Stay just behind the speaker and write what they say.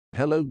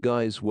Hello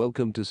guys,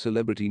 welcome to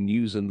Celebrity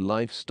News and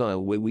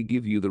Lifestyle, where we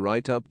give you the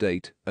right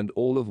update and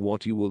all of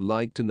what you will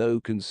like to know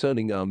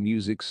concerning our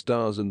music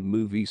stars and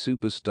movie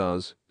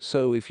superstars.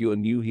 So if you're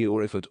new here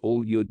or if at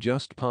all you're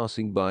just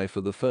passing by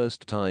for the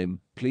first time,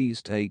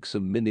 please take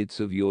some minutes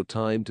of your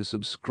time to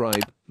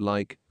subscribe,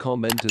 like,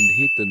 comment and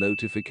hit the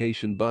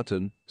notification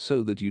button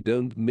so that you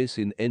don't miss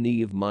in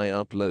any of my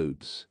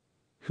uploads.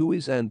 Who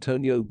is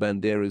Antonio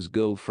Banderas'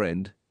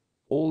 girlfriend?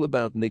 All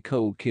about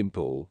Nicole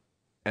Kidman.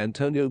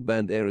 Antonio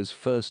Banderas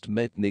first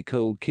met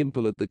Nicole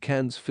Kidman at the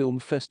Cannes Film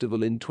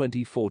Festival in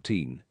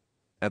 2014.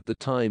 At the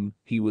time,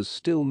 he was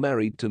still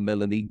married to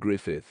Melanie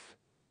Griffith.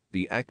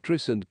 The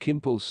actress and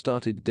Kidman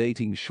started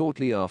dating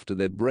shortly after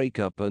their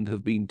breakup and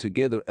have been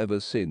together ever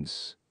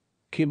since.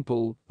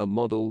 Kidman, a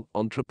model,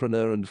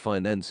 entrepreneur and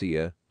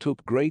financier,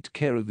 took great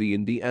care of the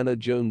Indiana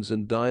Jones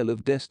and Dial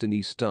of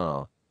Destiny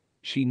star.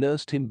 She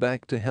nursed him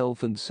back to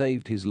health and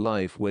saved his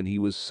life when he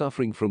was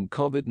suffering from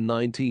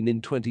COVID-19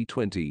 in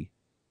 2020.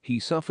 He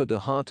suffered a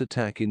heart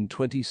attack in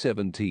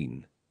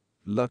 2017.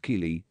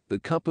 Luckily, the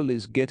couple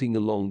is getting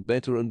along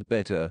better and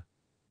better.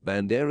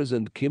 Banderas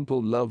and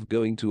Kidman love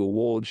going to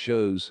award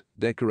shows,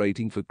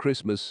 decorating for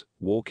Christmas,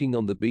 walking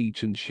on the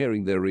beach and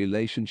sharing their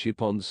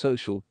relationship on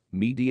social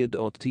media.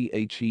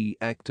 The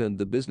actor and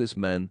the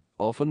businessman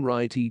often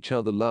write each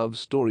other love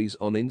stories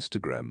on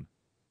Instagram.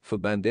 For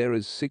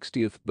Banderas'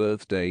 60th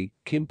birthday,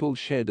 Kidman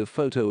shared a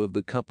photo of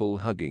the couple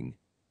hugging.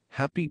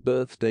 "Happy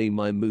birthday,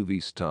 my movie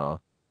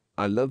star.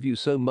 I love you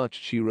so much,"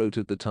 she wrote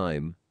at the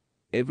time.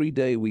 "Every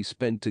day we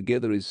spent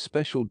together is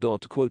special."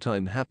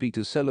 I'm happy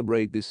to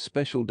celebrate this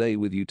special day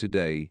with you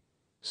today.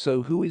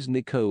 So who is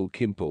Nicole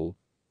Kidman?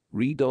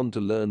 Read on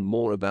to learn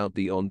more about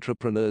the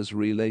entrepreneur's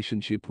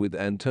relationship with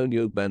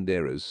Antonio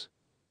Banderas.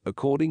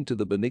 According to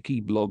the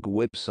Baniki blog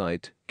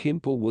website,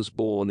 Kidman was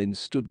born in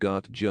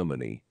Stuttgart,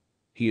 Germany.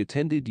 He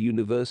attended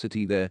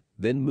university there,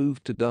 then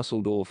moved to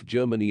Dusseldorf,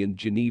 Germany and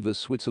Geneva,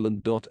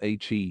 Switzerland.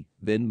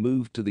 Then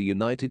moved to the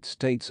United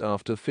States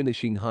after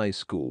finishing high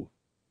school.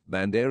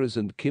 Banderas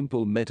and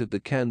Kidman met at the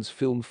Cannes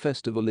Film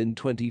Festival in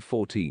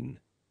 2014.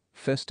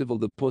 Festival.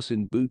 The Puss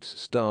in Boots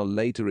star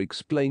later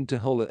explained to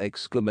Holler!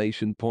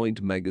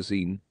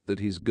 Magazine that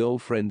his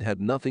girlfriend had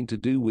nothing to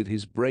do with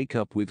his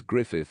breakup with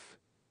Griffith.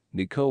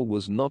 "Nicole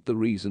was not the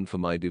reason for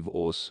my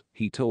divorce,"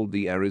 he told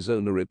the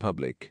Arizona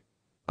Republic.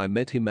 "I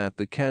met him at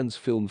the Cannes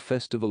Film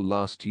Festival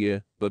last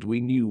year, but we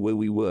knew where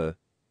we were.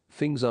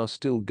 Things are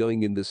still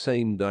going in the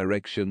same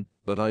direction,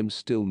 but I'm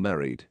still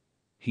married."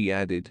 He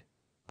added,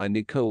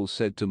 Nicole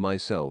said to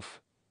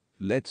myself,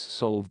 let's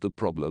solve the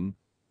problem.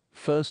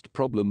 First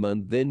problem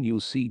and then you'll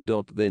see.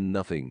 Then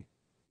nothing.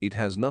 It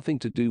has nothing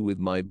to do with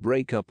my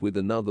breakup with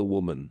another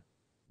woman."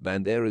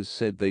 Banderas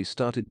said they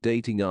started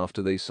dating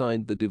after they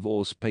signed the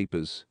divorce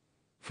papers.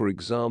 For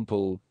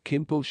example,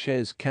 Kidman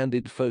shares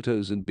candid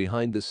photos and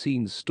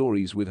behind-the-scenes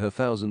stories with her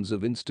thousands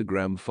of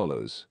Instagram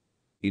followers.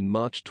 In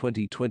March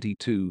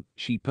 2022,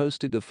 she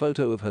posted a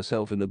photo of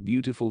herself in a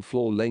beautiful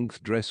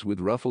floor-length dress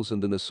with ruffles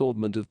and an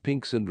assortment of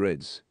pinks and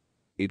reds.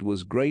 "It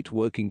was great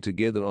working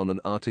together on an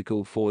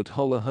article for at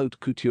Holler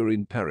Haute Couture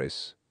in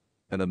Paris.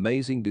 An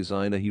amazing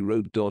designer," he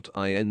wrote.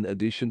 In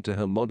addition to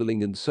her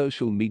modeling and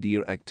social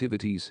media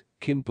activities,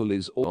 Kidman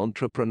is an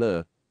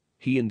entrepreneur.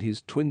 He and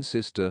his twin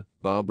sister,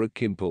 Barbara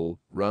Kidman,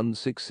 run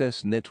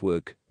Success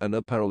Network, an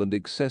apparel and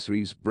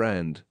accessories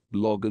brand,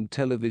 blog and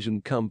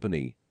television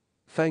company.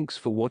 Thanks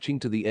for watching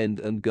to the end,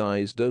 and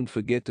guys, don't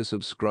forget to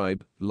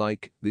subscribe,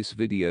 like this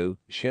video,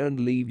 share and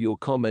leave your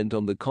comment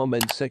on the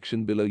comment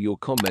section below. Your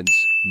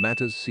comments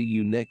matters. See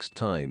you next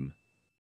time.